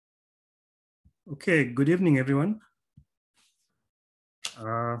Okay, good evening, everyone.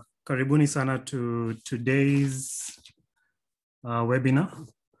 Karibuni sana to today's webinar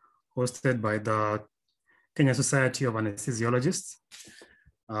hosted by the Kenya Society of Anesthesiologists.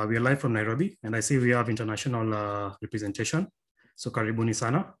 We are live from Nairobi, and I see we have international representation. So karibuni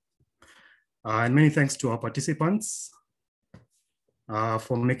sana. And many thanks to our participants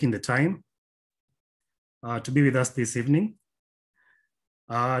for making the time to be with us this evening.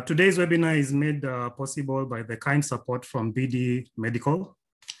 Today's webinar is made possible by the kind support from BD Medical.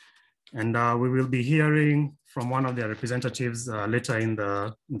 And we will be hearing from one of their representatives later in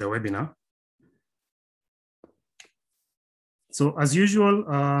the webinar. So as usual,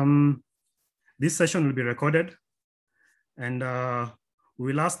 this session will be recorded. And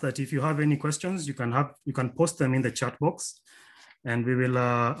we will ask that if you have any questions, you can post them in the chat box, and we will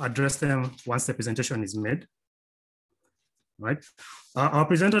address them once the presentation is made. Right. Our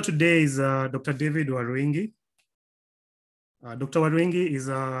presenter today is Dr. David Waruingi. Dr. Waruingi is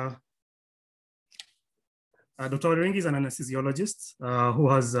an anesthesiologist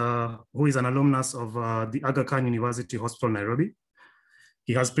who is an alumnus of the Aga Khan University Hospital, Nairobi.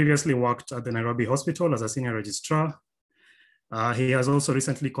 He has previously worked at the Nairobi Hospital as a senior registrar. He has also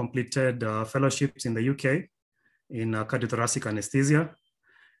recently completed fellowships in the UK in cardiothoracic anesthesia,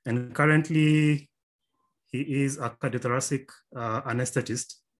 and currently he is a cardiothoracic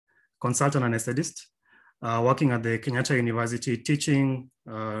anesthetist, consultant anesthetist, working at the Kenyatta University Teaching,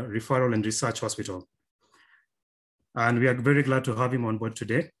 Referral and Research Hospital. And we are very glad to have him on board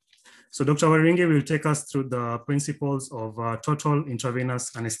today. So Dr. Waruingi will take us through the principles of total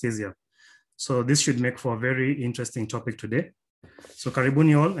intravenous anesthesia. So this should make for a very interesting topic today. So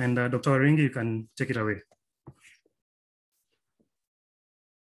karibuni all, and Dr. Waruingi, you can take it away.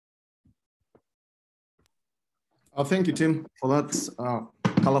 Thank you, Tim, for that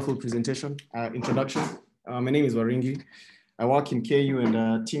colorful presentation, introduction. My name is Waruingi. I work in KU,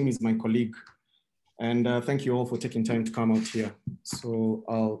 and Tim is my colleague. And thank you all for taking time to come out here. So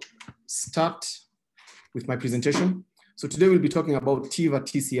I'll start with my presentation. So today we'll be talking about TIVA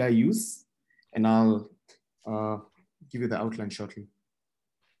TCI use, and I'll give you the outline shortly.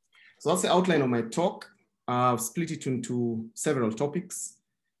 So that's the outline of my talk. I've split it into several topics.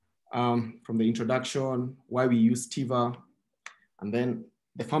 From the introduction, why we use TIVA, and then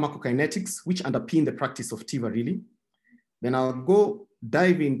the pharmacokinetics, which underpin the practice of TIVA really. Then I'll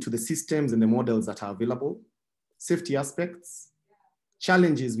dive into the systems and the models that are available, safety aspects,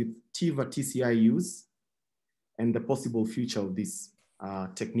 challenges with TIVA TCI use, and the possible future of this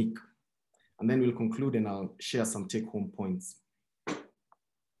technique. And then we'll conclude, and I'll share some take-home points.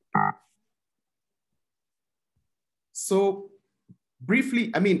 So, briefly,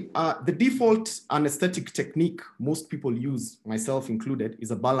 the default anesthetic technique most people use, myself included,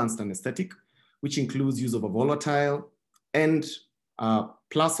 is a balanced anesthetic, which includes use of a volatile and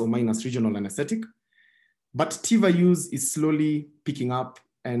plus or minus regional anesthetic. But TIVA use is slowly picking up,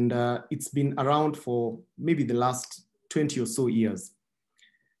 and it's been around for maybe the last 20 or so years.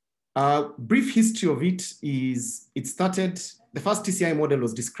 Brief history of it is, the first TCI model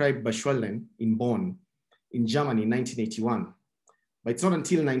was described by Schwellen in Bonn, in Germany in 1981. But it's not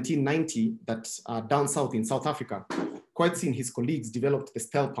until 1990 that down south in South Africa, Coetzee and his colleagues developed the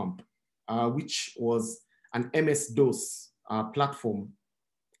Stel pump, which was an MS-DOS platform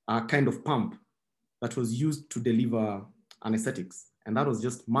kind of pump that was used to deliver anesthetics. And that was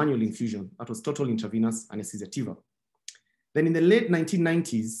just manual infusion. That was total intravenous anesthesia, TIVA. Then in the late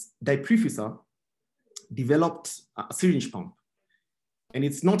 1990s, Dieprifusor developed a syringe pump. And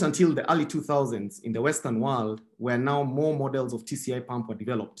it's not until the early 2000s in the Western world where now more models of TCI pump were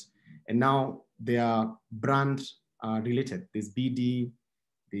developed. And now they are brand related. There's BD,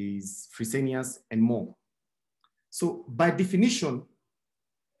 there's Fresenius, and more. So by definition,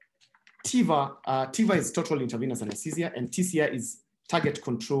 TIVA is total intravenous anesthesia, and TCI is target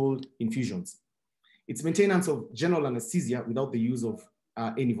controlled infusions. It's maintenance of general anesthesia without the use of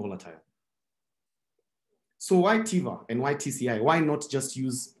any volatile. So why TIVA and why TCI? Why not just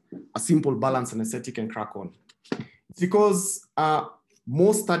use a simple balanced anesthetic and crack on? It's because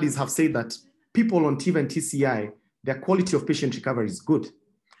most studies have said that people on TIVA and TCI, their quality of patient recovery is good.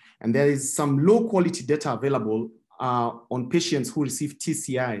 And there is some low quality data available on patients who receive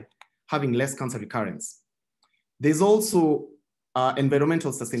TCI having less cancer recurrence. There's also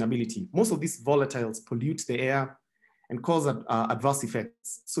environmental sustainability. Most of these volatiles pollute the air and cause adverse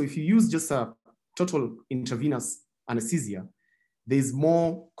effects. So if you use just a total intravenous anesthesia, there's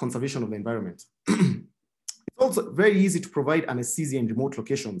more conservation of the environment. It's also very easy to provide anesthesia in remote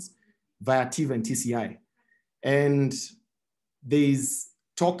locations via TIVA and TCI. And there's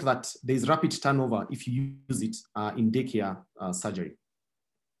talk that there's rapid turnover if you use it in daycare surgery.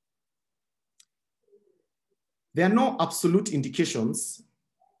 There are no absolute indications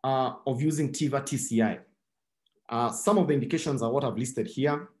of using TIVA TCI. Some of the indications are what I've listed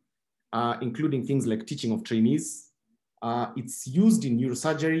here, including things like teaching of trainees. It's used in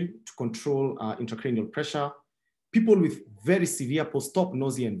neurosurgery to control intracranial pressure. People with very severe post-op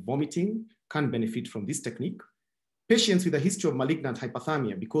nausea and vomiting can benefit from this technique. Patients with a history of malignant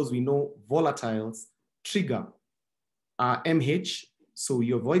hyperthermia, because we know volatiles trigger MH, so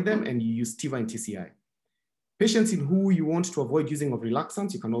you avoid them and you use TIVA and TCI. Patients in who you want to avoid using of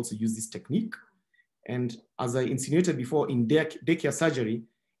relaxants, you can also use this technique. And as I insinuated before, in daycare surgery,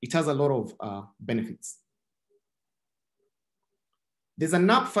 it has a lot of benefits. There's a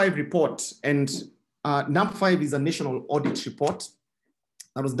NAP5 report, and NAP5 is a national audit report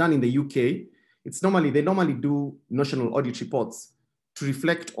that was done in the UK. They normally do national audit reports to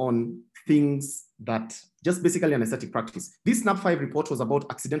reflect on things that just basically anesthetic practice. This NAP5 report was about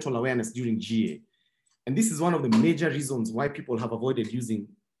accidental awareness during GA. And this is one of the major reasons why people have avoided using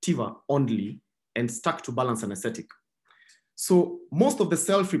TIVA only and stuck to balanced anesthetic. So most of the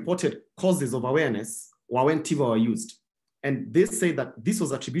self-reported causes of awareness were when TIVA were used. And they say that this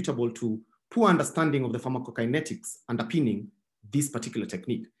was attributable to poor understanding of the pharmacokinetics underpinning this particular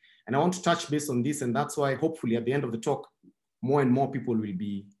technique. And I want to touch base on this, and that's why hopefully at the end of the talk, more and more people will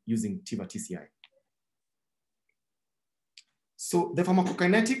be using TIVA TCI. So the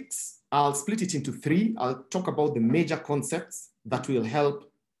pharmacokinetics, I'll split it into three. I'll talk about the major concepts that will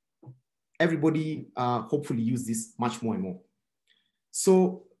help everybody hopefully use this much more and more.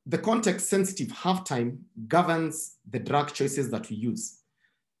 So the context-sensitive half-time governs the drug choices that we use.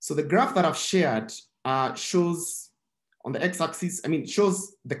 So the graph that I've shared shows on the x-axis,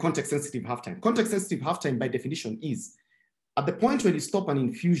 shows the context-sensitive half-time. Context-sensitive half-time by definition is at the point when you stop an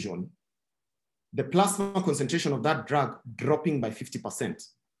infusion, the plasma concentration of that drug dropping by 50%.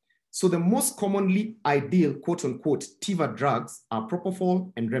 So the most commonly ideal, quote unquote, TIVA drugs are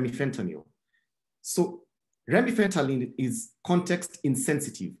propofol and remifentanil. So remifentanil is context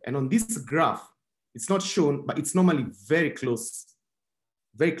insensitive. And on this graph, it's not shown, but it's normally very close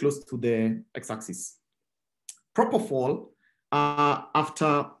to the x-axis. Propofol,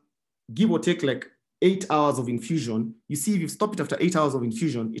 after give or take like 8 hours of infusion, you see if you stop it after 8 hours of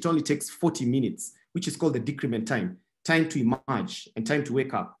infusion, it only takes 40 minutes, which is called the decrement time, time to emerge and time to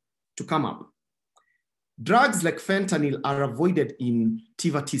wake up, to come up. Drugs like fentanyl are avoided in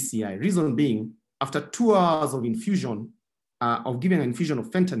TIVA TCI, reason being, after 2 hours of infusion, of giving an infusion of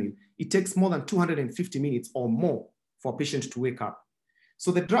fentanyl, it takes more than 250 minutes or more for a patient to wake up.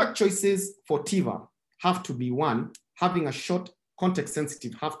 So the drug choices for TIVA have to be one, having a short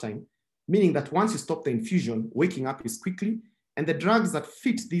context-sensitive half-time, meaning that once you stop the infusion, waking up is quickly, and the drugs that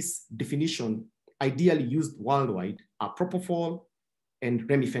fit this definition, ideally used worldwide, are propofol and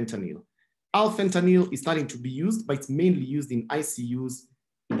remifentanil. Alfentanil is starting to be used, but it's mainly used in ICUs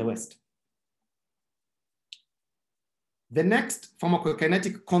in the West. The next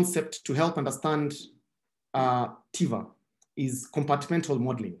pharmacokinetic concept to help understand TIVA is compartmental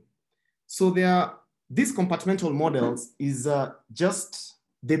modeling. So these compartmental models is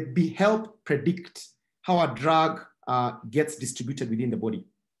they help predict how a drug gets distributed within the body.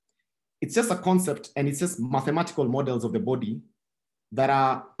 It's just a concept, and it's just mathematical models of the body that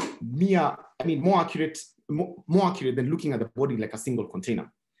are more accurate than looking at the body like a single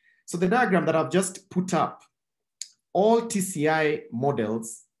container. So the diagram that I've just put up, all TCI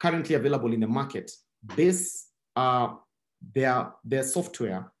models currently available in the market base their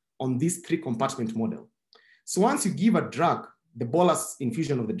software on this three-compartment model. So once you give a drug, the bolus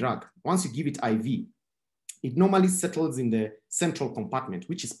infusion of the drug, once you give it IV, it normally settles in the central compartment,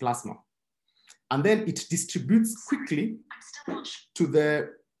 which is plasma. And then it distributes quickly to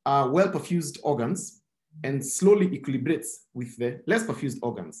the well-perfused organs and slowly equilibrates with the less perfused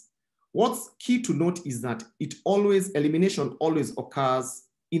organs. What's key to note is that elimination always occurs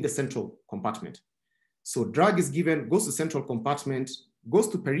in the central compartment. So drug is given, goes to central compartment, goes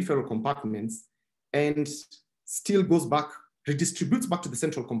to peripheral compartments, and still goes back, redistributes back to the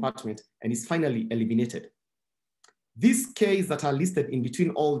central compartment, and is finally eliminated. These Ks that are listed in between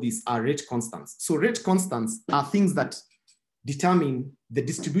all these are rate constants. So rate constants are things that determine the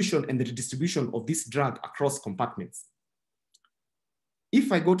distribution and the redistribution of this drug across compartments.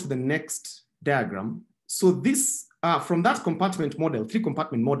 If I go to the next diagram, so this, from that compartment model,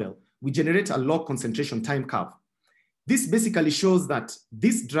 three-compartment model, we generate a log concentration time curve. This basically shows that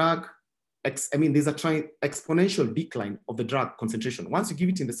this drug, there's a exponential decline of the drug concentration. Once you give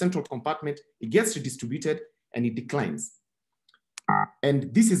it in the central compartment, it gets redistributed and it declines.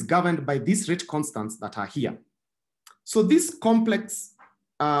 And this is governed by these rate constants that are here. So these complex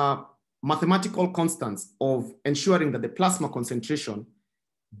mathematical constants of ensuring that the plasma concentration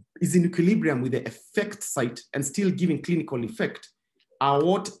is in equilibrium with the effect site and still giving clinical effect are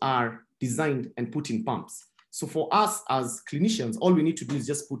what are designed and put in pumps. So for us as clinicians, all we need to do is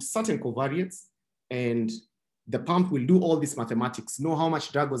just put certain covariates and the pump will do all this mathematics, know how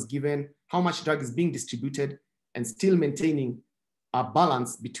much drug was given, how much drug is being distributed, and still maintaining a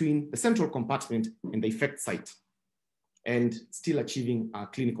balance between the central compartment and the effect site, and still achieving a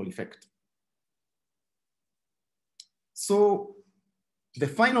clinical effect. So the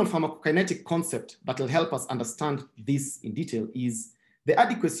final pharmacokinetic concept that will help us understand this in detail is the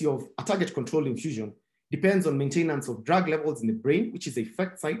adequacy of a target control infusion depends on maintenance of drug levels in the brain, which is the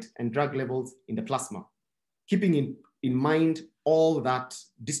effect site, and drug levels in the plasma, keeping in mind all that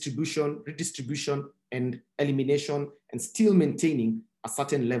distribution, redistribution, and elimination, and still maintaining a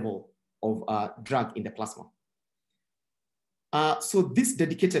certain level of drug in the plasma. So these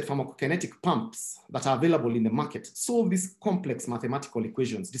dedicated pharmacokinetic pumps that are available in the market solve these complex mathematical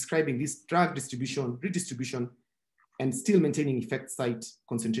equations describing this drug distribution, redistribution, and still maintaining effect site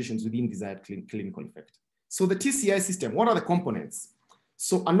concentrations within desired clinical effect. So the TCI system, what are the components?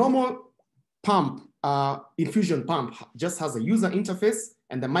 So a normal pump, infusion pump, just has a user interface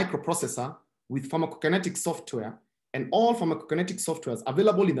and the microprocessor with pharmacokinetic software, and all pharmacokinetic softwares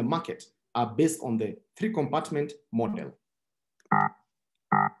available in the market are based on the 3-compartment model.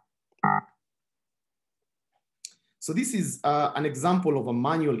 So this is an example of a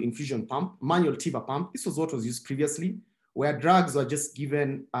manual infusion pump, manual TIVA pump. This was what was used previously, where drugs were just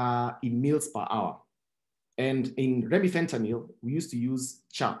given in mils per hour. And in remifentanil, we used to use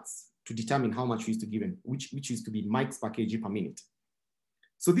charts to determine how much we used to give, which used to be mics per kg per minute.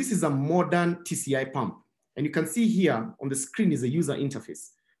 So this is a modern TCI pump. And you can see here on the screen is a user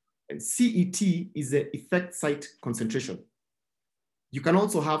interface. And CET is the effect site concentration. You can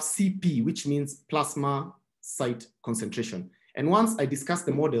also have CP, which means plasma site concentration. And once I discuss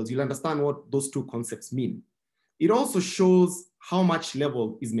the models, you'll understand what those two concepts mean. It also shows how much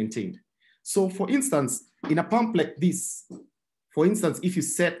level is maintained. So for instance, in a pump like this, for instance, if you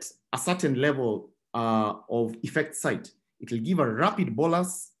set a certain level of effect site, it will give a rapid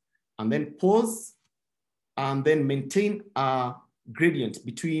bolus and then pause and then maintain a gradient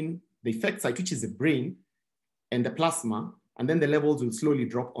between the effect site, which is the brain, and the plasma, and then the levels will slowly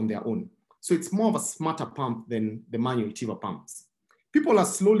drop on their own. So it's more of a smarter pump than the manual TIVA pumps. People are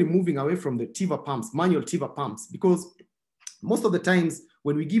slowly moving away from the TIVA pumps, manual TIVA pumps, because most of the times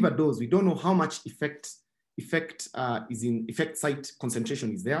when we give a dose, we don't know how much effect site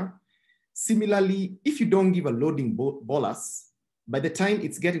concentration is there. Similarly, if you don't give a loading bolus, by the time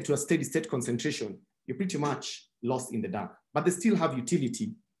it's getting to a steady state concentration, you're pretty much lost in the dark, but they still have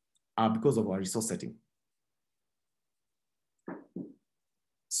utility because of our resource setting.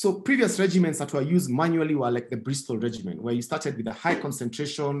 So previous regimens that were used manually were like the Bristol regimen, where you started with a high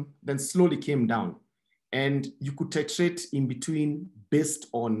concentration, then slowly came down. And you could titrate in between based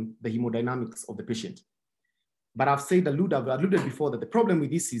on the hemodynamics of the patient. But I've alluded before that the problem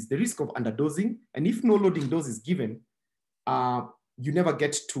with this is the risk of underdosing. And if no loading dose is given, you never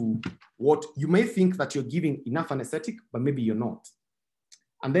get to what you may think that you're giving enough anesthetic, but maybe you're not.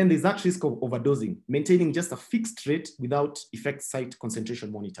 And then there's that risk of overdosing, maintaining just a fixed rate without effect site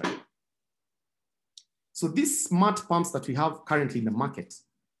concentration monitoring. So these smart pumps that we have currently in the market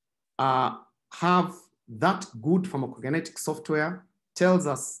have that good pharmacokinetic software.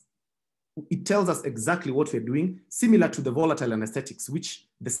 It tells us exactly what we're doing, similar to the volatile anesthetics, which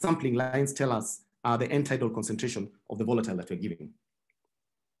the sampling lines tell us the end tidal concentration of the volatile that we're giving.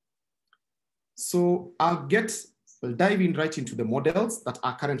 So I'll dive in right into the models that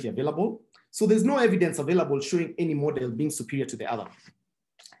are currently available. So there's no evidence available showing any model being superior to the other.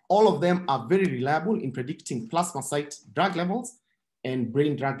 All of them are very reliable in predicting plasma site drug levels and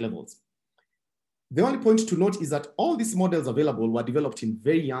brain drug levels. The only point to note is that all these models available were developed in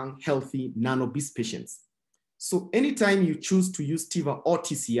very young, healthy, nano-obese patients. So anytime you choose to use TIVA or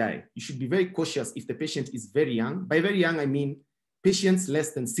TCI, you should be very cautious if the patient is very young. By very young, I mean patients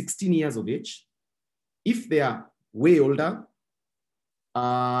less than 16 years of age. If they are way older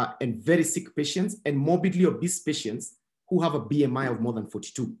and very sick patients and morbidly obese patients who have a BMI of more than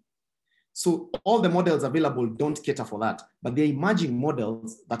 42. So all the models available don't cater for that, but they're emerging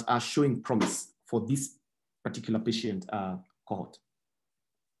models that are showing promise for this particular patient cohort.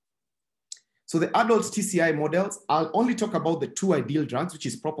 So the adult TCI models, I'll only talk about the two ideal drugs, which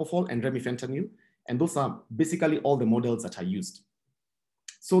is propofol and remifentanil, and those are basically all the models that are used.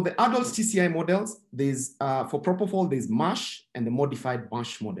 So the adult TCI models, there's for propofol, there's MASH and the modified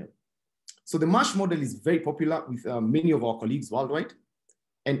MASH model. So the MASH model is very popular with many of our colleagues worldwide,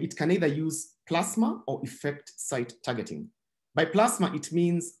 and it can either use plasma or effect site targeting. By plasma, it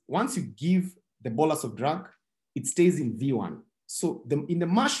means once you give the bolus of drug, it stays in V1. So in the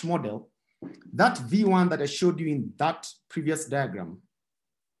MASH model, that V1 that I showed you in that previous diagram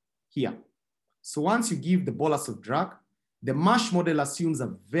here. So once you give the bolus of drug, the MASH model assumes a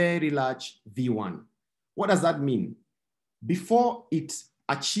very large V1. What does that mean? Before it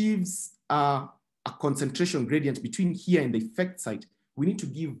achieves a concentration gradient between here and the effect site, we need to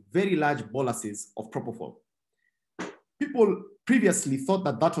give very large boluses of propofol. People previously thought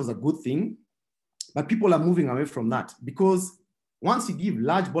that that was a good thing, but people are moving away from that because once you give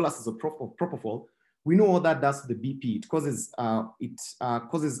large boluses of propofol, we know what that does to the BP. It causes,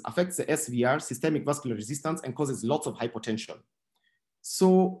 affects the SVR, systemic vascular resistance, and causes lots of hypotension.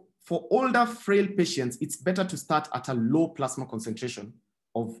 So for older, frail patients, it's better to start at a low plasma concentration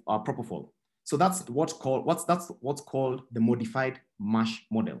of propofol. So that's what's called the modified MASH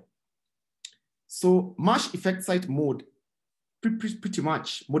model. So MASH effect site mode, pretty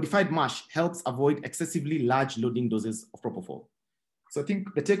much, modified MASH helps avoid excessively large loading doses of propofol. So I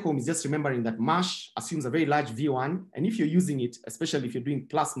think the take home is just remembering that MASH assumes a very large V1, and if you're using it, especially if you're doing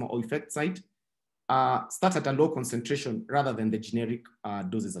plasma or effect site, start at a low concentration rather than the generic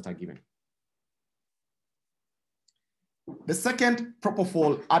doses that are given. The second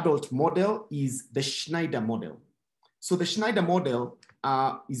propofol adult model is the Schneider model. So the Schneider model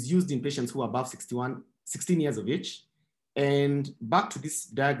is used in patients who are above 16 years of age. And back to this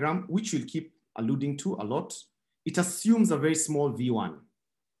diagram, which we'll keep alluding to a lot, it assumes a very small V1,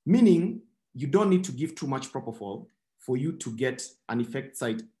 meaning you don't need to give too much propofol for you to get an effect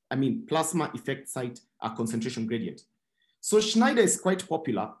site, plasma effect site concentration gradient. So Schneider is quite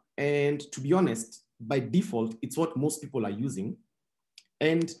popular. And to be honest, by default, it's what most people are using.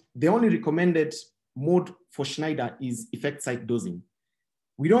 And the only recommended mode for Schneider is effect site dosing.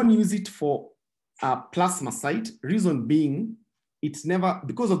 We don't use it for plasma site, reason being, it's never,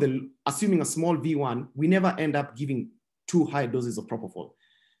 because of the assuming a small V1, we never end up giving too high doses of propofol.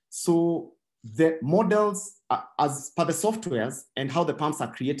 So the models, as per the softwares and how the pumps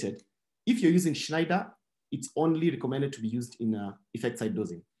are created, if you're using Schneider, it's only recommended to be used in effect site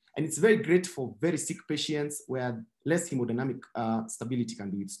dosing. And it's very great for very sick patients where less hemodynamic stability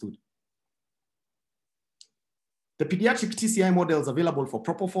can be withstood. The pediatric TCI models available for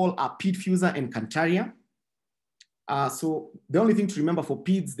propofol are PEDFuser and Cantaria. So the only thing to remember for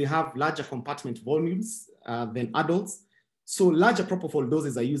peds, they have larger compartment volumes than adults. So larger propofol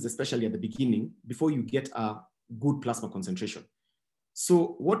doses are used especially at the beginning before you get a good plasma concentration.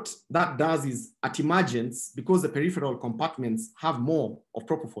 So what that does is at emergence, because the peripheral compartments have more of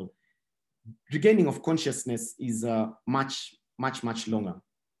propofol, regaining of consciousness is much longer.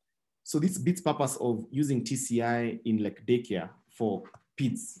 So this beats purpose of using TCI in like daycare for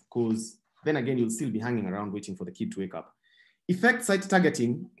peds, because then again, you'll still be hanging around waiting for the kid to wake up. Effect site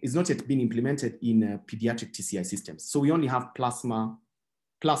targeting is not yet been implemented in pediatric TCI systems. So we only have plasma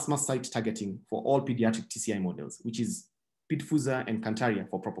site targeting for all pediatric TCI models, which is PEDFuser and Cantaria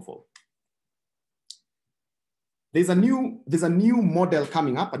for propofol. There's a new model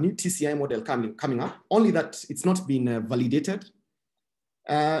coming up, a new TCI model coming up, only that it's not been validated.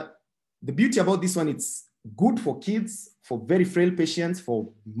 The beauty about this one, it's good for kids, for very frail patients,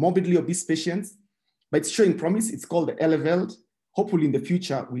 for morbidly obese patients, but it's showing promise. It's called the Eleveld. Hopefully in the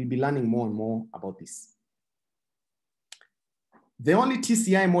future, we'll be learning more and more about this. The only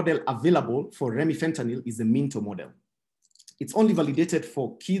TCI model available for remifentanil is the Minto model. It's only validated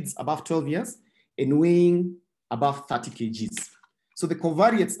for kids above 12 years and weighing above 30 kgs. So the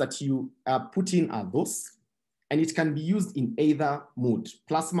covariates that you put in are those, and it can be used in either mode,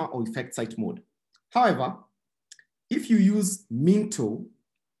 plasma or effect site mode. However, if you use Minto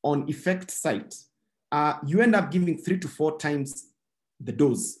on effect site, you end up giving 3 to 4 times the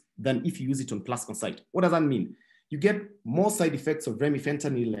dose than if you use it on plasma site. What does that mean? You get more side effects of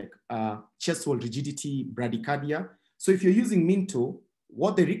remifentanil like chest wall rigidity, bradycardia. So if you're using Minto,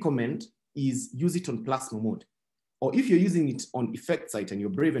 what they recommend is use it on plasma mode. Or if you're using it on effect site and you're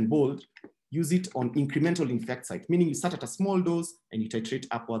brave and bold, use it on incremental effect site, meaning you start at a small dose and you titrate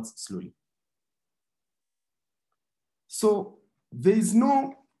upwards slowly. So that's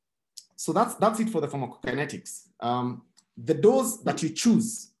it for the pharmacokinetics. The dose that you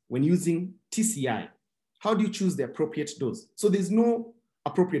choose when using TCI, how do you choose the appropriate dose? So there's no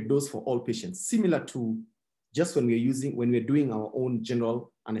appropriate dose for all patients, similar to just when we're doing our own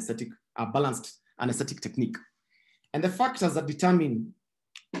general anesthetic, balanced anesthetic technique. And the factors that determine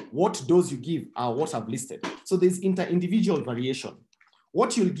what dose you give are what I've listed. So there's inter-individual variation.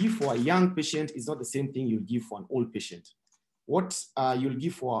 What you'll give for a young patient is not the same thing you'll give for an old patient. What you'll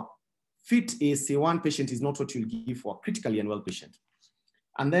give for a fit ASA1 patient is not what you'll give for a critically unwell patient.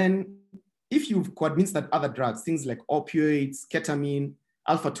 And then if you've co-administered other drugs, things like opioids, ketamine,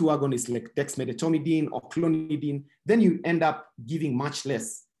 alpha-2 agonists like dexmedetomidine or clonidine, then you end up giving much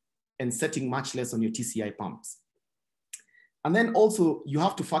less and setting much less on your TCI pumps. And then also you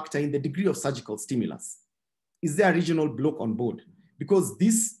have to factor in the degree of surgical stimulus. Is there a regional block on board? Because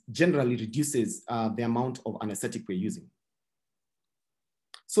this generally reduces the amount of anesthetic we're using.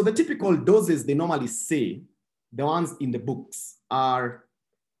 So the typical doses they normally say, the ones in the books, are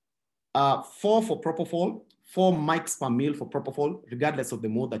 4 for propofol, 4 mics per mil for propofol, regardless of the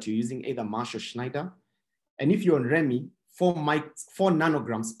mode that you're using, either Marsh or Schneider. And if you're on Remy, 4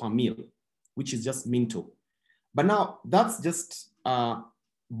 nanograms per mil, which is just Minto. But now that's just a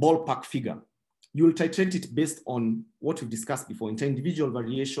ballpark figure. You will titrate it based on what we've discussed before, inter-individual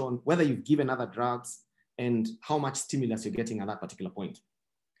variation, whether you've given other drugs, and how much stimulus you're getting at that particular point.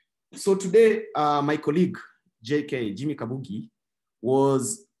 So today, my colleague, Jimmy Kabugi,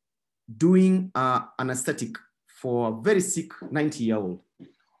 was doing anesthetic for a very sick 90-year-old.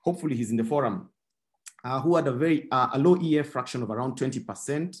 Hopefully he's in the forum, who had a low EF fraction of around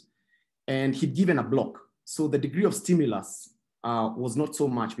 20%, and he'd given a block. So the degree of stimulus was not so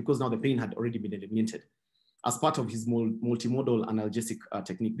much because now the pain had already been eliminated as part of his multimodal analgesic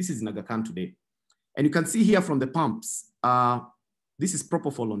technique. This is in Aga Khan today. And you can see here from the pumps, this is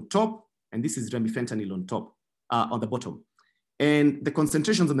propofol on top, and this is remifentanil on top, on the bottom. And the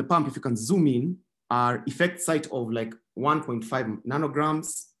concentrations on the pump, if you can zoom in, are effect site of like 1.5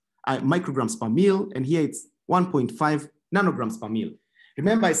 nanograms, micrograms per mil, and here it's 1.5 nanograms per mil.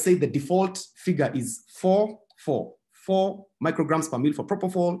 Remember, I said the default figure is 4 micrograms per mil for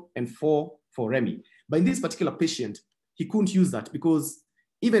propofol and 4 for Remy. But in this particular patient, he couldn't use that because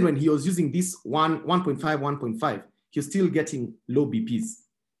even when he was using this 1.5, he was still getting low BPs.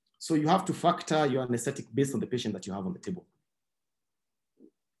 So you have to factor your anesthetic based on the patient that you have on the table.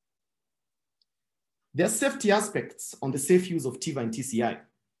 There are safety aspects on the safe use of TIVA and TCI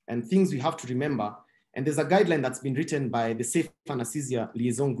and things we have to remember. And there's a guideline that's been written by the Safe Anesthesia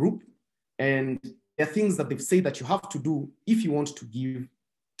Liaison Group. And there are things that they've said that you have to do if you want to give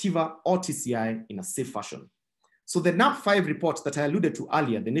TIVA or TCI in a safe fashion. So the NAP5 report that I alluded to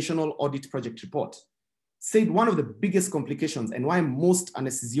earlier, the National Audit Project report, said one of the biggest complications and why most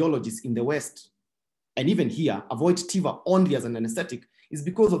anesthesiologists in the West, and even here, avoid TIVA only as an anesthetic is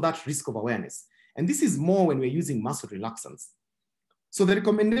because of that risk of awareness. And this is more when we're using muscle relaxants. So the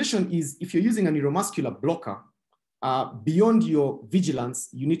recommendation is if you're using a neuromuscular blocker, beyond your vigilance,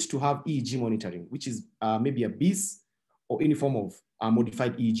 you need to have EEG monitoring, which is maybe a BIS or any form of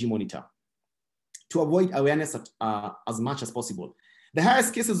modified EEG monitor to avoid awareness as much as possible. The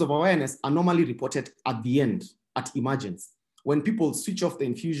highest cases of awareness are normally reported at the end, at emergence, when people switch off the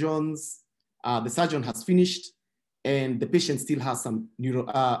infusions, the surgeon has finished, and the patient still has some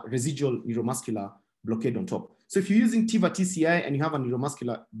residual neuromuscular blockade on top. So if you're using TIVA TCI and you have a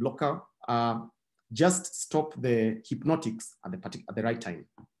neuromuscular blocker, just stop the hypnotics at the right time.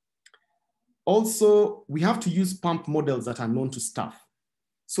 Also, we have to use pump models that are known to staff.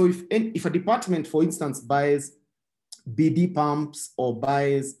 So if a department, for instance, buys BD pumps or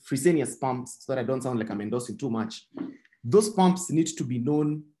buys Fresenius pumps, so that I don't sound like I'm endorsing too much, those pumps need to be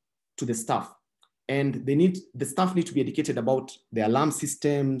known to the staff. And the staff need to be educated about the alarm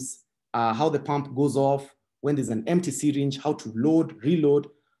systems, how the pump goes off, when there's an empty syringe, how to load, reload,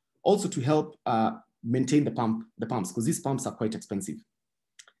 also to help maintain the pumps, because these pumps are quite expensive.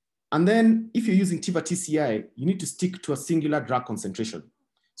 And then if you're using TIVA TCI, you need to stick to a singular drug concentration.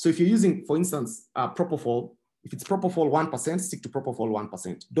 So if you're using, for instance, propofol, if it's propofol 1%, stick to propofol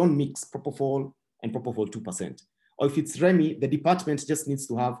 1%. Don't mix propofol and propofol 2%. Or if it's Remy, the department just needs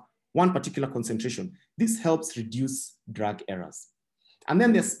to have one particular concentration. This helps reduce drug errors. And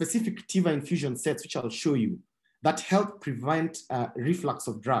then there's specific TIVA infusion sets, which I'll show you, that help prevent reflux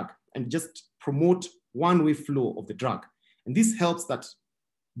of drug and just promote one-way flow of the drug. And this helps that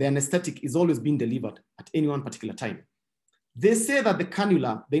the anesthetic is always being delivered at any one particular time. They say that the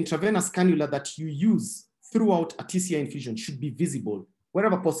cannula, the intravenous cannula that you use throughout a TCI infusion should be visible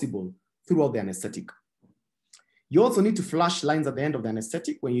wherever possible throughout the anesthetic. You also need to flush lines at the end of the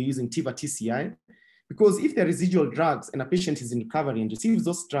anesthetic when you're using TIVA TCI, because if there are residual drugs and a patient is in recovery and receives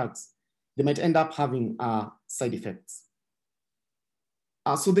those drugs, they might end up having side effects.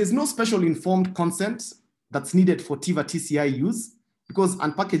 So there's no special informed consent that's needed for TIVA TCI use, because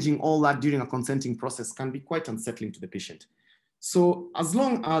unpackaging all that during a consenting process can be quite unsettling to the patient. So as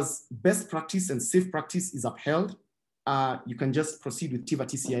long as best practice and safe practice is upheld, you can just proceed with TIVA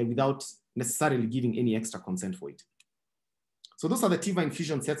TCI without necessarily giving any extra consent for it. So those are the TIVA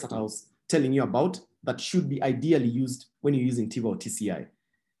infusion sets that I was telling you about that should be ideally used when you're using TIVA or TCI.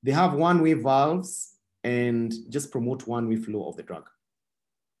 They have one-way valves and just promote one-way flow of the drug.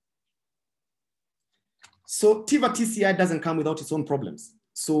 So TIVA TCI doesn't come without its own problems.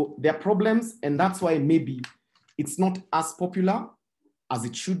 So there are problems, and that's why maybe it's not as popular as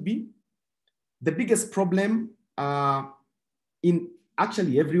it should be. The biggest problem in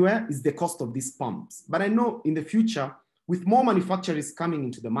actually everywhere is the cost of these pumps. But I know in the future, with more manufacturers coming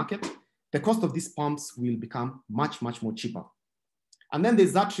into the market, the cost of these pumps will become much, much more cheaper. And then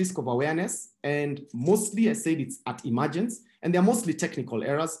there's that risk of awareness. And mostly I said it's at emergence, and they're mostly technical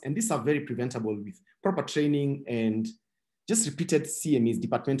errors. And these are very preventable with proper training and just repeated CMEs,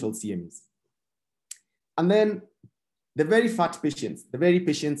 departmental CMEs. And then the very fat patients,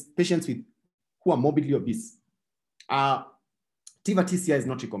 patients who are morbidly obese, TIVA TCI is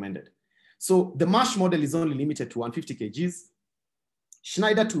not recommended. So the MASH model is only limited to 150 kgs,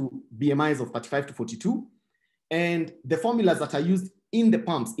 Schneider to BMIs of 35 to 42, and the formulas that are used in the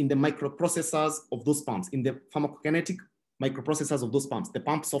pumps, in the microprocessors of those pumps, in the pharmacokinetic microprocessors of those pumps, the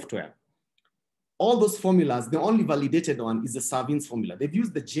pump software. All those formulas, the only validated one is the Savins formula. They've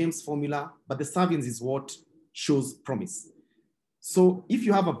used the James formula, but the Savins is what shows promise. So if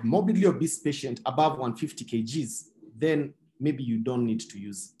you have a morbidly obese patient above 150 kgs, then maybe you don't need to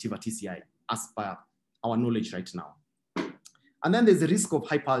use TIVA TCI as per our knowledge right now. And then there's a risk of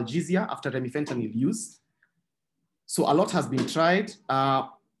hyperalgesia after remifentanil use. So a lot has been tried,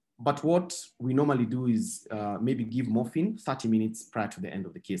 but what we normally do is maybe give morphine 30 minutes prior to the end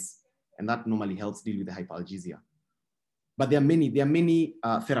of the case. And that normally helps deal with the hyperalgesia. But there are many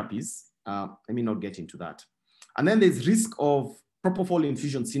therapies. I may not get into that. And then there's risk of propofol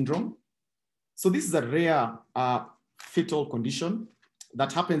infusion syndrome. So this is a rare fetal condition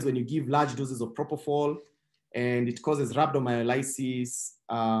that happens when you give large doses of propofol, and it causes rhabdomyolysis,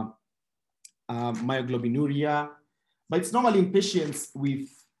 myoglobinuria. But it's normally in patients with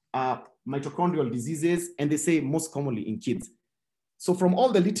mitochondrial diseases, and they say most commonly in kids. So from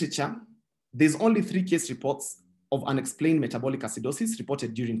all the literature, there's only 3 case reports of unexplained metabolic acidosis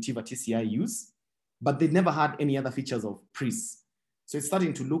reported during TIVA TCI use, but they never had any other features of PRIS. So it's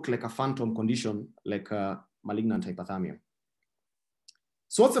starting to look like a phantom condition, like malignant hyperthermia.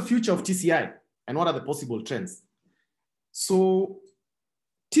 So what's the future of TCI, and what are the possible trends? So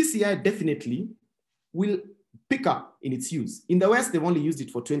TCI definitely will pick up in its use. In the West, they've only used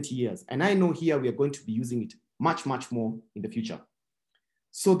it for 20 years. And I know here we are going to be using it much, much more in the future.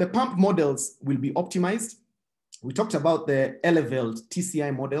 So the pump models will be optimized. We talked about the elevated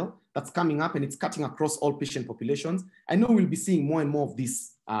TCI model that's coming up, and it's cutting across all patient populations. I know we'll be seeing more and more of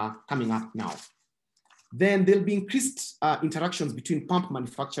this coming up now. Then there'll be increased interactions between pump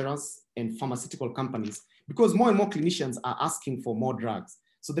manufacturers and pharmaceutical companies, because more and more clinicians are asking for more drugs.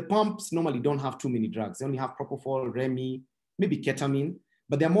 So the pumps normally don't have too many drugs. They only have propofol, Remi, maybe ketamine,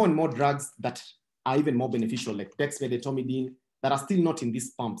 but there are more and more drugs that are even more beneficial, like dexmedetomidine, that are still not in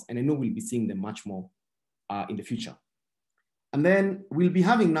these pumps. And I know we'll be seeing them much more in the future. And then we'll be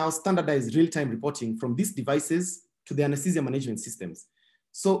having now standardized real-time reporting from these devices to the anesthesia management systems,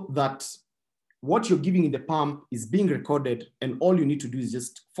 so that what you're giving in the pump is being recorded, and all you need to do is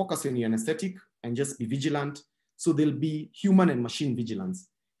just focus on your anesthetic and just be vigilant. So there'll be human and machine vigilance.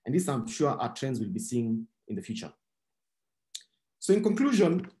 And this, I'm sure, are trends we'll be seeing in the future. So in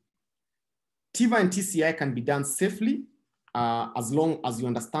conclusion, TIVA and TCI can be done safely as long as you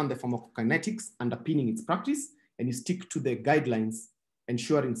understand the pharmacokinetics underpinning its practice, and you stick to the guidelines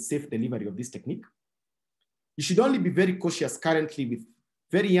ensuring safe delivery of this technique. You should only be very cautious currently with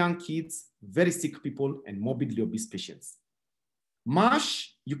very young kids, very sick people, and morbidly obese patients.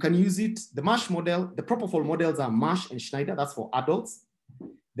 MASH, you can use it. The MASH model, the propofol models are MASH and Schneider, that's for adults.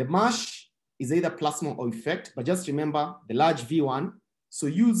 The MASH is either plasma or effect, but just remember the large V1. So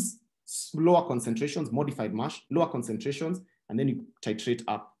use lower concentrations, modified MASH, lower concentrations, and then you titrate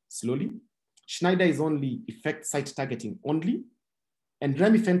up slowly. Schneider is only effect site targeting only. And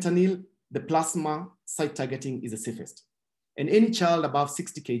remifentanil, the plasma site targeting is the safest. And any child above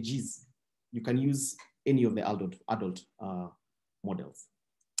 60 kgs, you can use any of the adult models.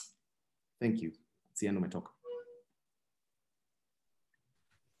 Thank you. That's the end of my talk.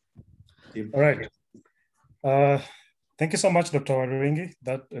 All right. Thank you so much, Dr. Waruingi.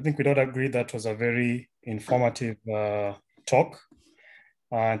 I think we don't agree that was a very informative talk.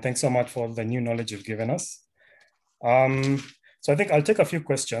 And thanks so much for the new knowledge you've given us. So I think I'll take a few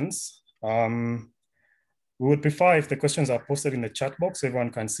questions. We would prefer if the questions are posted in the chat box so everyone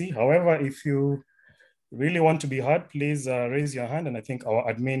can see. However, if you really want to be heard, please raise your hand and I think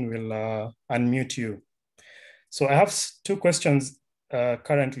our admin will unmute you. So I have two questions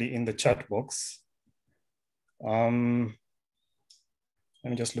currently in the chat box. Let me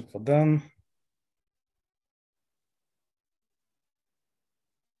just look for them.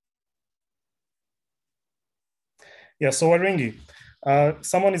 Yeah, so Waruingi,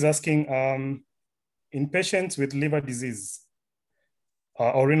 someone is asking, in patients with liver disease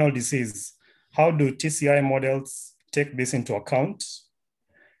or renal disease, how do TCI models take this into account?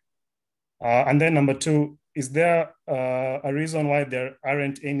 And then number two, is there a reason why there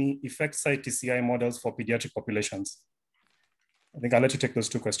aren't any effect size TCI models for pediatric populations? I think I'll let you take those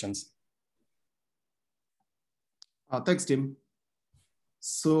two questions. Thanks, Tim.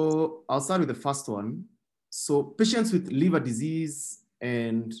 So I'll start with the first one. So patients with liver disease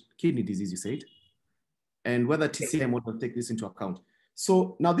and kidney disease, you said, and whether TCI model take this into account.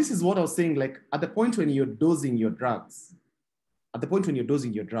 So now this is what I was saying, like at the point when you're dosing your drugs,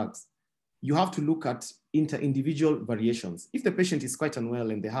 you have to look at inter-individual variations. If the patient is quite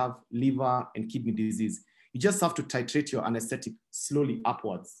unwell and they have liver and kidney disease, you just have to titrate your anesthetic slowly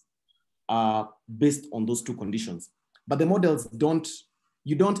upwards based on those two conditions. But the models that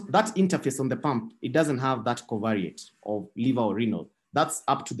interface on the pump, it doesn't have that covariate of liver or renal. That's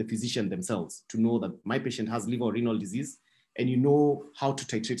up to the physician themselves to know that my patient has liver or renal disease, and you know how to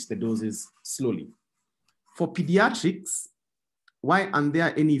titrate the doses slowly. For pediatrics, why aren't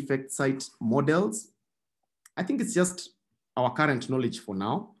there any effect site models? I think it's just our current knowledge for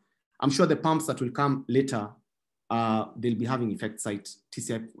now. I'm sure the pumps that will come later, they'll be having effect site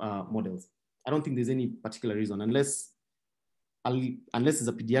TCI models. I don't think there's any particular reason, unless it's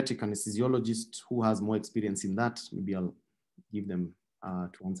a pediatric anesthesiologist who has more experience in that. Maybe I'll give them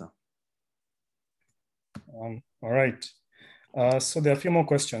to answer. All right. So there are a few more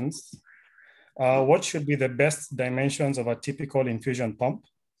questions. What should be the best dimensions of a typical infusion pump?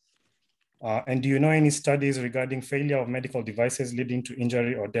 And do you know any studies regarding failure of medical devices leading to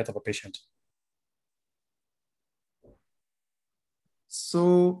injury or death of a patient?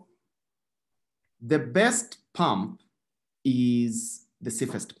 So the best pump is the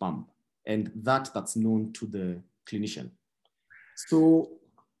safest pump, and that's known to the clinician. So,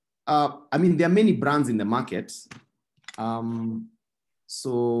 I mean, there are many brands in the market.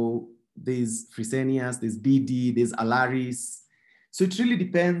 So there's Fresenius, there's BD, there's Alaris. So it really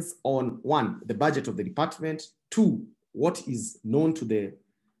depends on, one, the budget of the department, two, what is known to the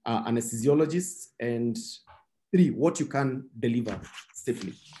anesthesiologists, and three, what you can deliver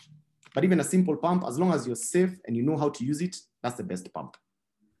safely. But even a simple pump, as long as you're safe and you know how to use it, that's the best pump.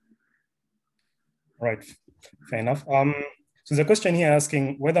 Right, fair enough. So the question here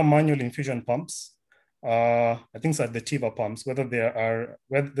asking whether manual infusion pumps, I think so the TIVA pumps, whether they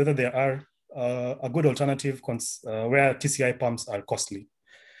are a good alternative where TCI pumps are costly.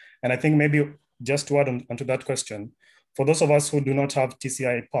 And I think maybe just to add onto that question, for those of us who do not have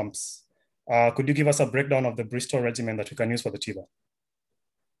TCI pumps, could you give us a breakdown of the Bristol regimen that we can use for the TIVA?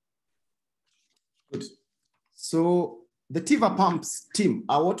 Good. So the TIVA pumps, Tim,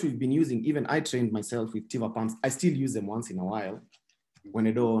 are what we've been using. Even I trained myself with TIVA pumps. I still use them once in a while when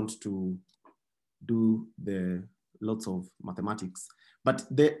I don't want to do the lots of mathematics. But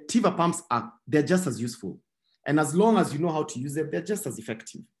the TIVA pumps they're just as useful. And as long as you know how to use them, they're just as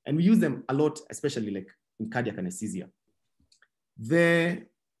effective. And we use them a lot, especially like in cardiac anesthesia. The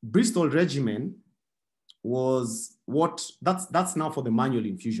Bristol regimen was that's now for the manual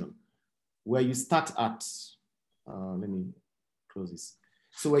infusion, where you start at, let me close this.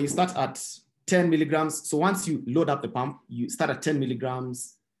 So where you start at 10 milligrams. So once you load up the pump, you start at 10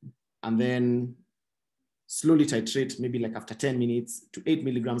 milligrams and then slowly titrate, maybe like after 10 minutes to 8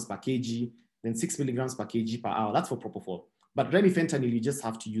 milligrams per kg, then 6 milligrams per kg per hour. That's for propofol. But remifentanil, you just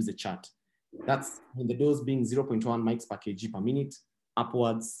have to use a chart. That's when the dose being 0.1 mics per kg per minute,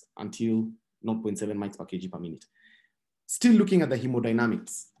 upwards until 0.7 mics per kg per minute. Still looking at the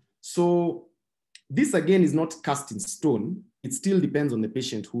hemodynamics. So this again is not cast in stone. It still depends on the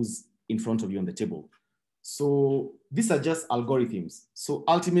patient who's in front of you on the table. So these are just algorithms. So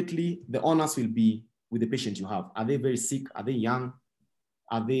ultimately the onus will be with the patient you have. Are they very sick? Are they young?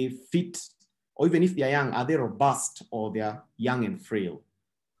 Are they fit? Or even if they're young, are they robust or they're young and frail?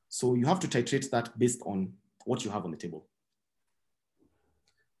 So you have to titrate that based on what you have on the table.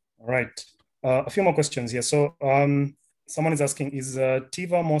 All right, a few more questions here. So someone is asking, is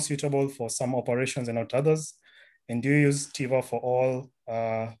TIVA more suitable for some operations and not others? And do you use TIVA for all,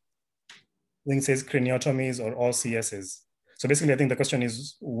 I think it says craniotomies or all CSs? So basically, I think the question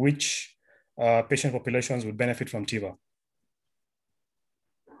is which patient populations would benefit from TIVA?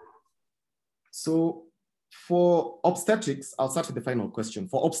 So for obstetrics, I'll start with the final question.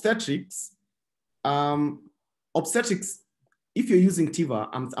 For obstetrics, if you're using TIVA,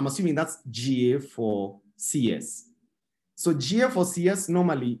 I'm assuming that's GA for CS. So GA for CS,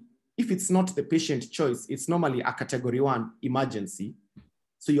 normally, if it's not the patient choice, it's normally a category 1 emergency.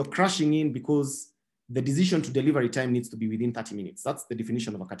 So you're crashing in because the decision to delivery time needs to be within 30 minutes. That's the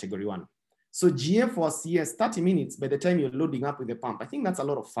definition of a category 1. So GA for CS, 30 minutes by the time you're loading up with the pump, I think that's a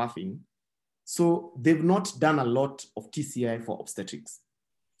lot of faffing. So they've not done a lot of TCI for obstetrics,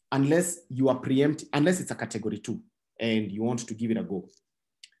 unless you are unless it's a category 2 and you want to give it a go.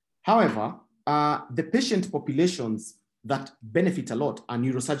 However, the patient populations that benefit a lot are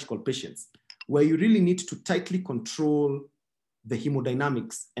neurosurgical patients, where you really need to tightly control the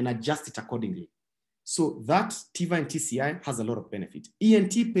hemodynamics and adjust it accordingly. So that TIVA and TCI has a lot of benefit.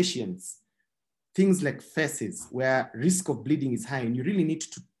 ENT patients, things like feces, where risk of bleeding is high, and you really need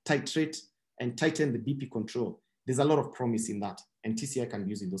to titrate and tighten the BP control. There's a lot of promise in that, and TCI can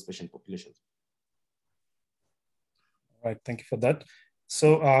be used in those patient populations. All right, thank you for that.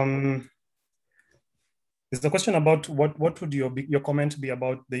 So there's the question about what would your comment be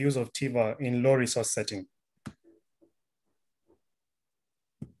about the use of TIVA in low resource setting?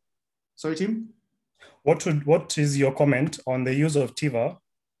 Sorry, Tim? What is your comment on the use of TIVA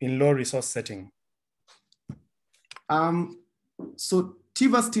in low resource setting? So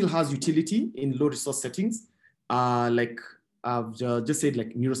TIVA still has utility in low resource settings, like I've just said,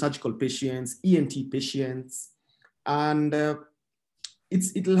 like neurosurgical patients, ENT patients, and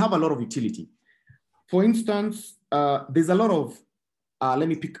it'll have a lot of utility. For instance, there's a lot of, let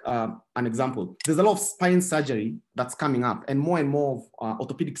me pick an example. There's a lot of spine surgery that's coming up, and more of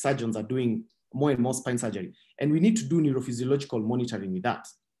orthopedic surgeons are doing more and more spine surgery. And we need to do neurophysiological monitoring with that.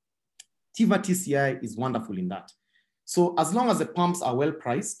 TIVA TCI is wonderful in that. So as long as the pumps are well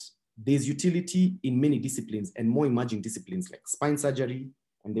priced, there's utility in many disciplines and more emerging disciplines like spine surgery,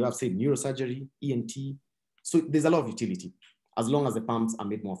 and they have said neurosurgery, ENT. So there's a lot of utility as long as the pumps are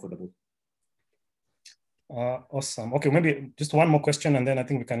made more affordable. Awesome. Okay, maybe just one more question, and then I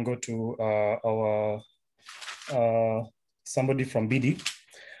think we can go to our somebody from BD.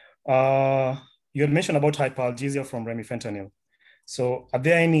 You had mentioned about hyperalgesia from remifentanil. So are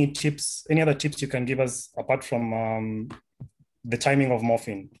there any other tips you can give us apart from the timing of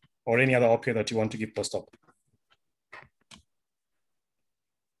morphine or any other opioid that you want to give post-op?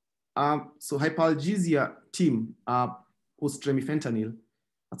 So hyperalgesia, team, post-remifentanil,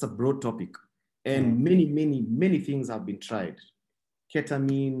 that's a broad topic. And many things have been tried.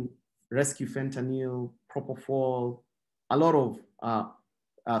 Ketamine, rescue fentanyl, propofol, a lot of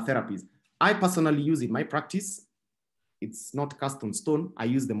therapies. I personally use it in my practice. It's not cast on stone. I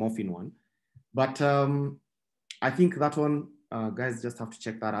use the morphine one. But I think that one, guys just have to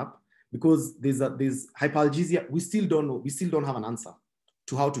check that up, because there's hyperalgesia. We still don't know. We still don't have an answer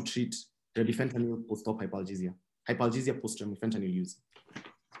to how to treat remifentanil post-op hyperalgesia post-remifentanil use.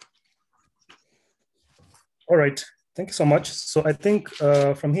 All right, thank you so much. So I think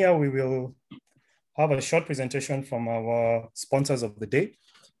from here, we will have a short presentation from our sponsors of the day.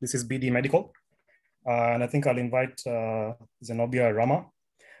 This is BD Medical. And I think I'll invite Zenobia Rama.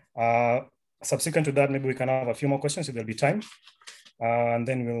 Subsequent to that, maybe we can have a few more questions if there'll be time. And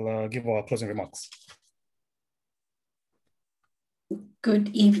then we'll give our closing remarks. Good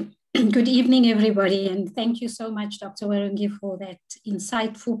evening, everybody. And thank you so much, Dr. Waruingi, for that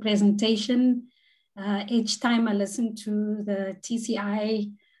insightful presentation. Each time I listen to the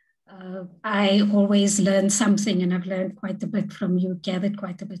TCI, I always learn something, and I've learned quite a bit from you, gathered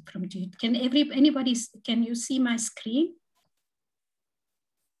quite a bit from you. Can you see my screen?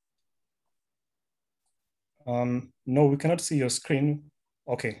 No, we cannot see your screen.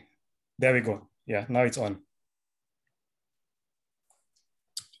 Okay, there we go. Yeah, now it's on.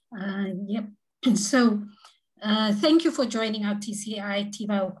 Yep. So thank you for joining our TCI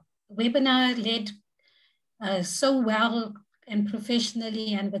TIVA webinar, led so well and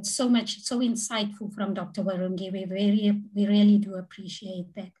professionally, and with so insightful from Dr. Waruingi. We really do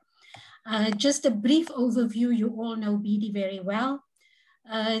appreciate that. Just a brief overview. You all know BD very well.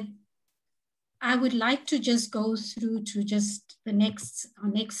 I would like to just go through to just our next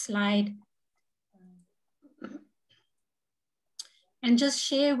slide, and just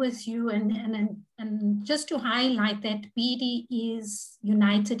share with you and just to highlight that BD is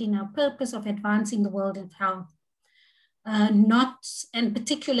united in our purpose of advancing the world of health, and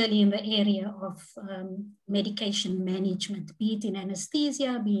particularly in the area of medication management, be it in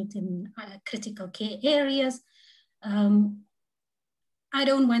anesthesia, be it in critical care areas. I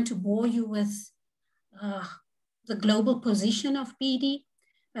don't want to bore you with the global position of BD,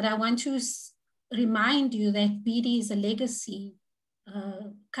 but I want to remind you that BD is a legacy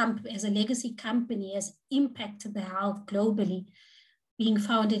company, has impacted the health globally, being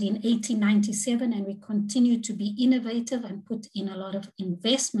founded in 1897, and we continue to be innovative and put in a lot of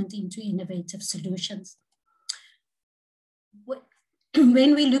investment into innovative solutions.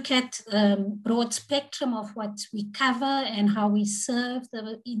 When we look at broad spectrum of what we cover and how we serve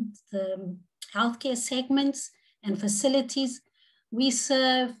the healthcare segments and facilities, we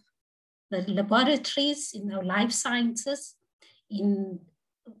serve the laboratories in our life sciences,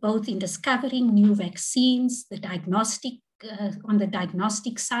 both in discovering new vaccines, the diagnostic, on the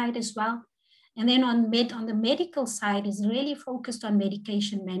diagnostic side as well. And then on the medical side is really focused on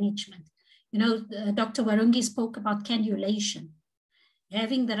medication management. You know, Dr. Waruingi spoke about cannulation,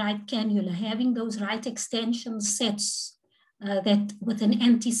 having the right cannula, having those right extension sets that with an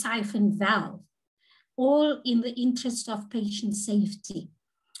anti-siphon valve, all in the interest of patient safety,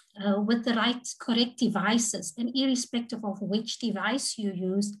 with the right correct devices, and irrespective of which device you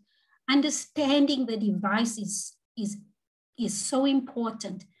use, understanding the device is so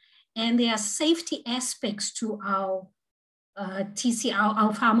important. And there are safety aspects to our TCR,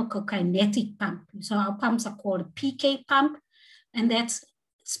 our pharmacokinetic pump. So our pumps are called a PK pump, and that's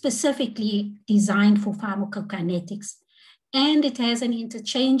specifically designed for pharmacokinetics. And it has an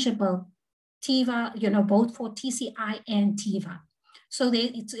interchangeable TIVA, you know, both for TCI and TIVA. So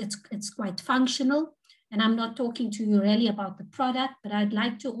it's quite functional. And I'm not talking to you really about the product, but I'd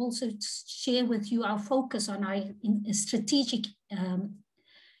like to also share with you our focus on our strategic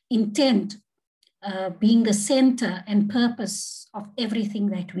intent being the center and purpose of everything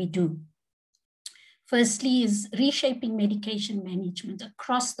that we do. Firstly is reshaping medication management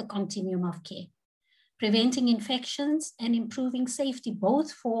across the continuum of care, preventing infections and improving safety,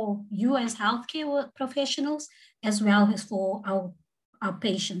 both for you as healthcare professionals, as well as for our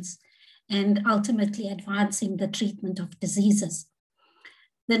patients, and ultimately advancing the treatment of diseases.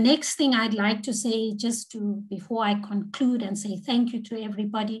 The next thing I'd like to say, before I conclude and say thank you to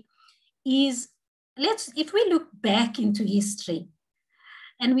everybody, is if we look back into history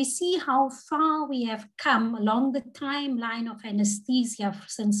and we see how far we have come along the timeline of anesthesia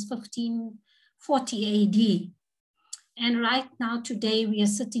since 1540 AD. And right now, today, we are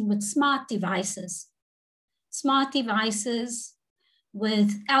sitting with smart devices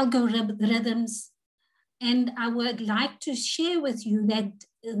with algorithms. And I would like to share with you that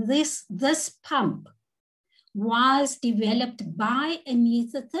this pump was developed by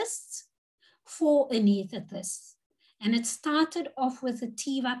anesthetists for anesthetists. And it started off with a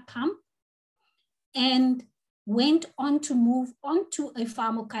TIVA pump and went on to move on to a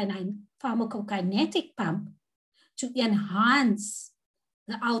pharmacokinetic pump to enhance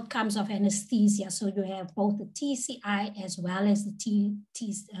the outcomes of anesthesia. So you have both the TCI as well as the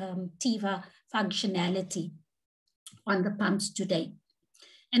TIVA functionality on the pumps today.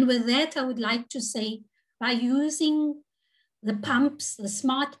 And with that, I would like to say, by using the pumps, the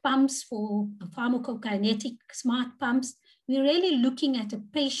smart pumps for pharmacokinetic smart pumps, we're really looking at a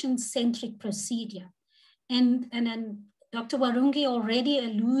patient-centric procedure. And then Dr. Waruingi already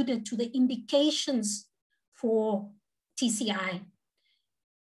alluded to the indications for TCI.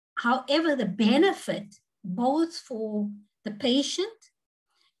 However, the benefit, both for the patient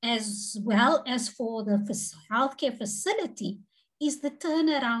as well as for the healthcare facility, is the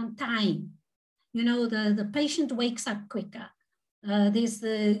turnaround time. You know, the patient wakes up quicker. There's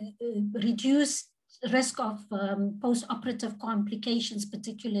the reduced risk of post-operative complications,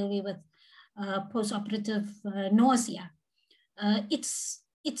 particularly with post-operative nausea. It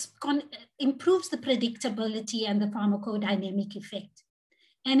improves the predictability and the pharmacodynamic effect.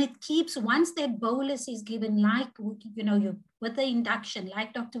 And it keeps, once that bolus is given, like, you know, with the induction,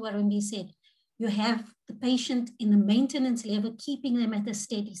 like Dr. Waruingi said, you have the patient in the maintenance level, keeping them at a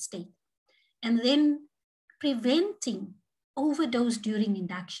steady state. And then preventing overdose during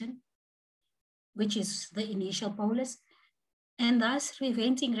induction, which is the initial bolus, and thus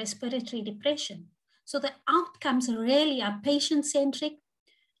preventing respiratory depression. So the outcomes really are patient-centric.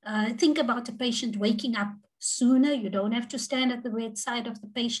 Think about a patient waking up sooner. You don't have to stand at the bedside of the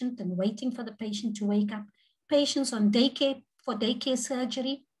patient and waiting for the patient to wake up. Patients on daycare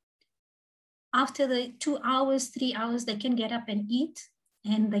surgery, after the 2 hours, 3 hours, they can get up and eat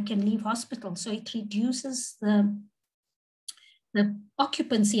and they can leave hospital. So it reduces the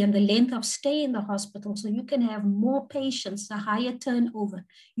occupancy and the length of stay in the hospital. So you can have more patients, a higher turnover.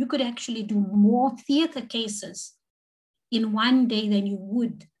 You could actually do more theater cases in one day than you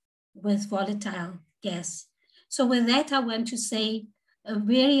would with volatile gas. So with that, I want to say a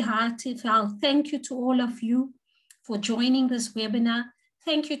very heartfelt thank you to all of you for joining this webinar.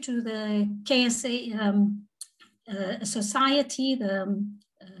 Thank you to the KSA Society, the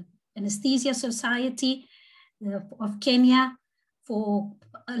Anesthesia Society of Kenya, for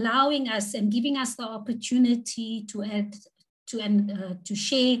allowing us and giving us the opportunity to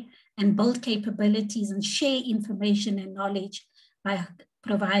share and build capabilities and share information and knowledge by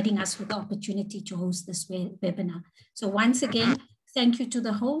providing us with the opportunity to host this webinar. So once again, thank you to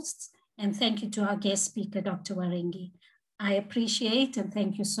the hosts and thank you to our guest speaker, Dr. Waruingi. I appreciate and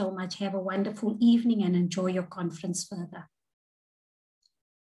thank you so much. Have a wonderful evening and enjoy your conference further.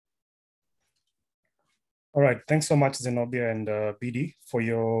 All right, thanks so much, Zenobia and BD, for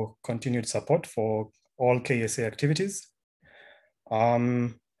your continued support for all KSA activities.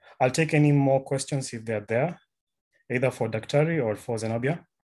 I'll take any more questions if they're there, either for Daktari or for Zenobia.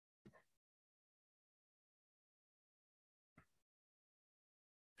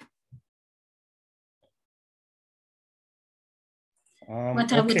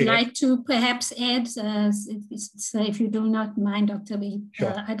 What I would like to perhaps add, if you do not mind, Dr. B,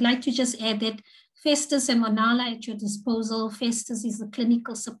 sure. I'd like to just add that Festus and Monala at your disposal. Festus is the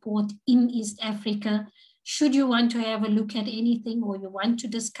clinical support in East Africa. Should you want to have a look at anything or you want to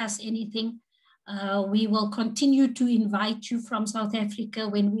discuss anything, we will continue to invite you from South Africa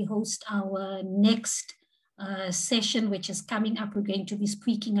when we host our next session, which is coming up. We're going to be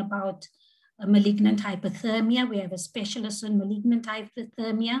speaking about malignant hyperthermia. We have a specialist on malignant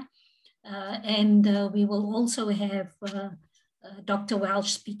hyperthermia. And we will also have Dr.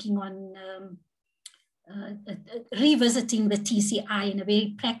 Welch speaking on revisiting the TCI in a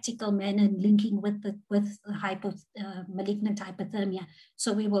very practical manner and linking with malignant hyperthermia.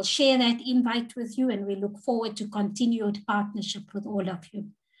 So we will share that invite with you and we look forward to continued partnership with all of you.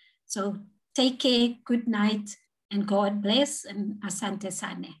 So take care, good night, and God bless, and asante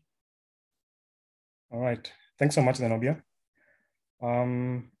sane. All right, thanks so much, Zenobia.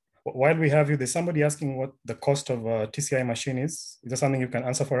 While we have you, there's somebody asking what the cost of a TCI machine is. Is that something you can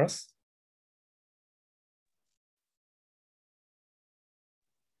answer for us?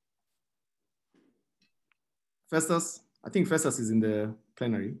 Festus, I think Festus is in the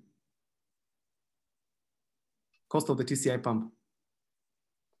plenary. Cost of the TCI pump.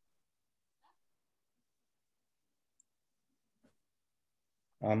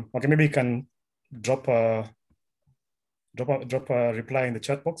 Okay, maybe you can drop a reply in the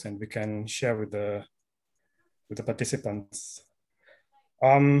chat box and we can share with the participants.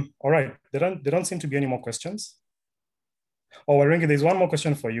 All right, there don't seem to be any more questions. Oh, Waruingi, there's one more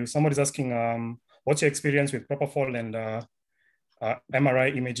question for you. Somebody's asking, what's your experience with propofol and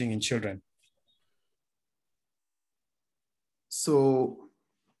MRI imaging in children? So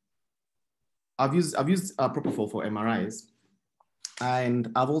I've used propofol for MRIs, and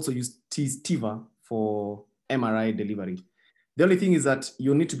I've also used TIVA for MRI delivery. The only thing is that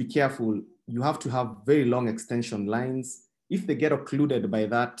you need to be careful. You have to have very long extension lines. If they get occluded by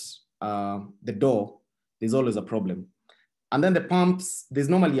that, the door, there's always a problem. And then the pumps, there's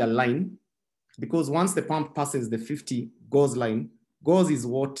normally a line, because once the pump passes the 50 gauge line, gauge is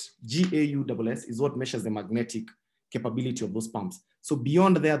what, GAUSS is what measures the magnetic capability of those pumps. So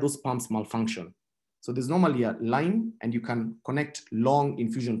beyond there, those pumps malfunction. So there's normally a line and you can connect long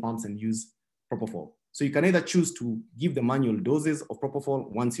infusion pumps and use propofol. So you can either choose to give the manual doses of propofol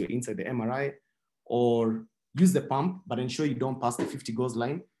once you're inside the MRI, or use the pump, but ensure you don't pass the 50 gauge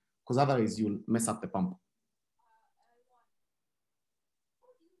line, because otherwise you'll mess up the pump.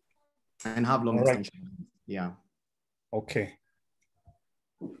 And have long extension. Yeah. Okay.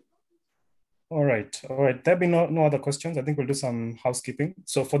 All right. There'll be no other questions. I think we'll do some housekeeping.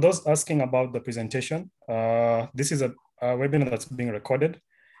 So for those asking about the presentation, this is a webinar that's being recorded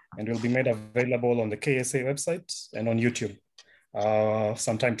and will be made available on the KSA website and on YouTube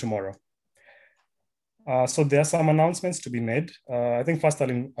sometime tomorrow. So there are some announcements to be made. I think first I'll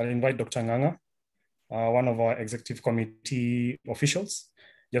invite Dr. Nganga, one of our executive committee officials,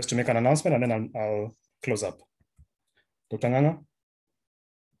 just to make an announcement, and then I'll close up. Dr. Nganga?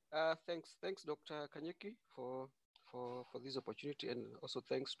 Thanks, Dr. Kanyeki, for this opportunity, and also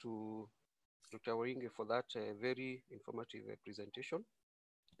thanks to Dr. Waruingi for that very informative presentation.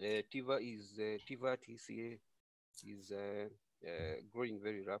 TIVA TCA is growing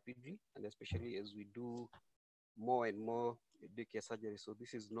very rapidly, and especially as we do more and more daycare surgery. So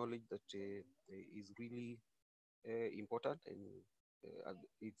this is knowledge that is really important, and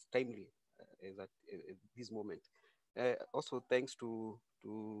it's timely at this moment. Also, thanks to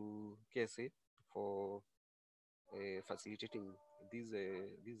KSA for facilitating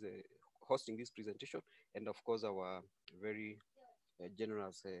hosting this presentation, and of course our very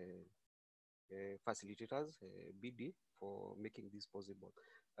generous facilitators, BD, for making this possible.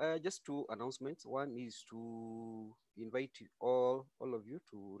 Just two announcements. One is to invite all of you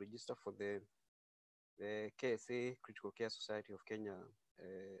to register for the KSA, Critical Care Society of Kenya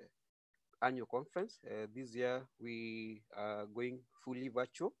annual conference. This year we are going fully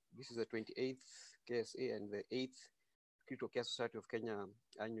virtual. This is the 28th KSA and the 8th Critical Care Society of Kenya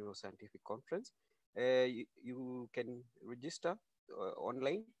annual scientific conference. You can register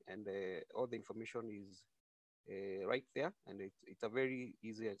online, and all the information is right there, and it's a very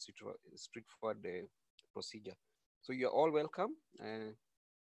easy and straightforward procedure. So you're all welcome, and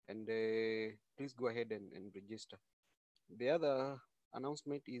please go ahead and register. The other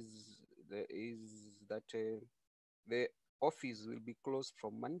announcement is that the office will be closed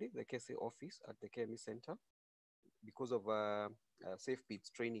from Monday, the KSA office at the KME Center, because of safe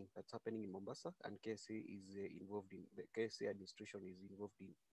PIDS training that's happening in Mombasa, and KSA is involved in, the KSA administration is involved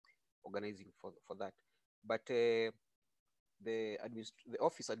in organizing for that. But the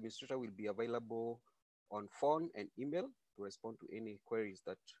office administrator will be available on phone and email to respond to any queries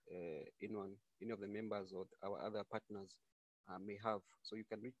that any of the members or our other partners may have. So you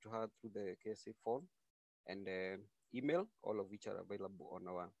can reach to her through the KSA phone and email, all of which are available on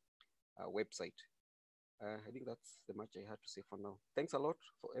our website. I think that's the much I had to say for now. Thanks a lot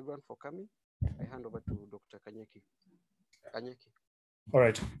for everyone for coming. I hand over to Dr. Kanyeki. All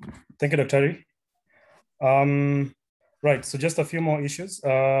right. Thank you, Dr. Right, so just a few more issues.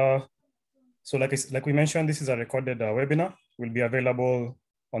 So like we mentioned, this is a recorded webinar. Will be available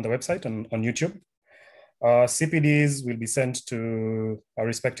on the website and on YouTube. CPDs will be sent to our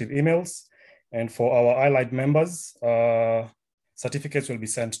respective emails. And for our allied members, certificates will be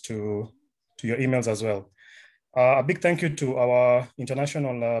sent to your emails as well. A big thank you to our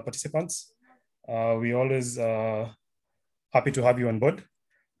international participants. We always happy to have you on board.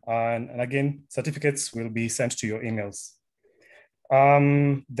 And again, certificates will be sent to your emails.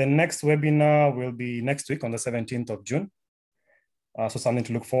 The next webinar will be next week on the 17th of June. So something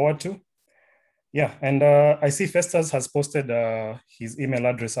to look forward to. Yeah, and I see Festus has posted his email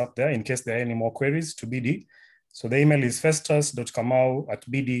address up there in case there are any more queries to BD. So the email is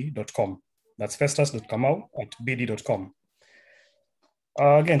festus.kamau@bd.com. That's festus.kamau@bd.com.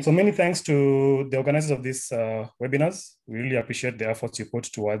 Again, so many thanks to the organizers of these webinars. We really appreciate the efforts you put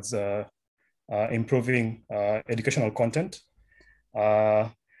towards improving educational content.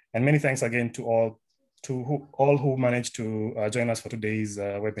 And many thanks again to all who managed to join us for today's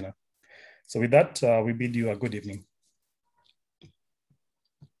webinar. So with that, we bid you a good evening.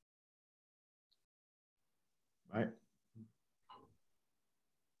 Bye.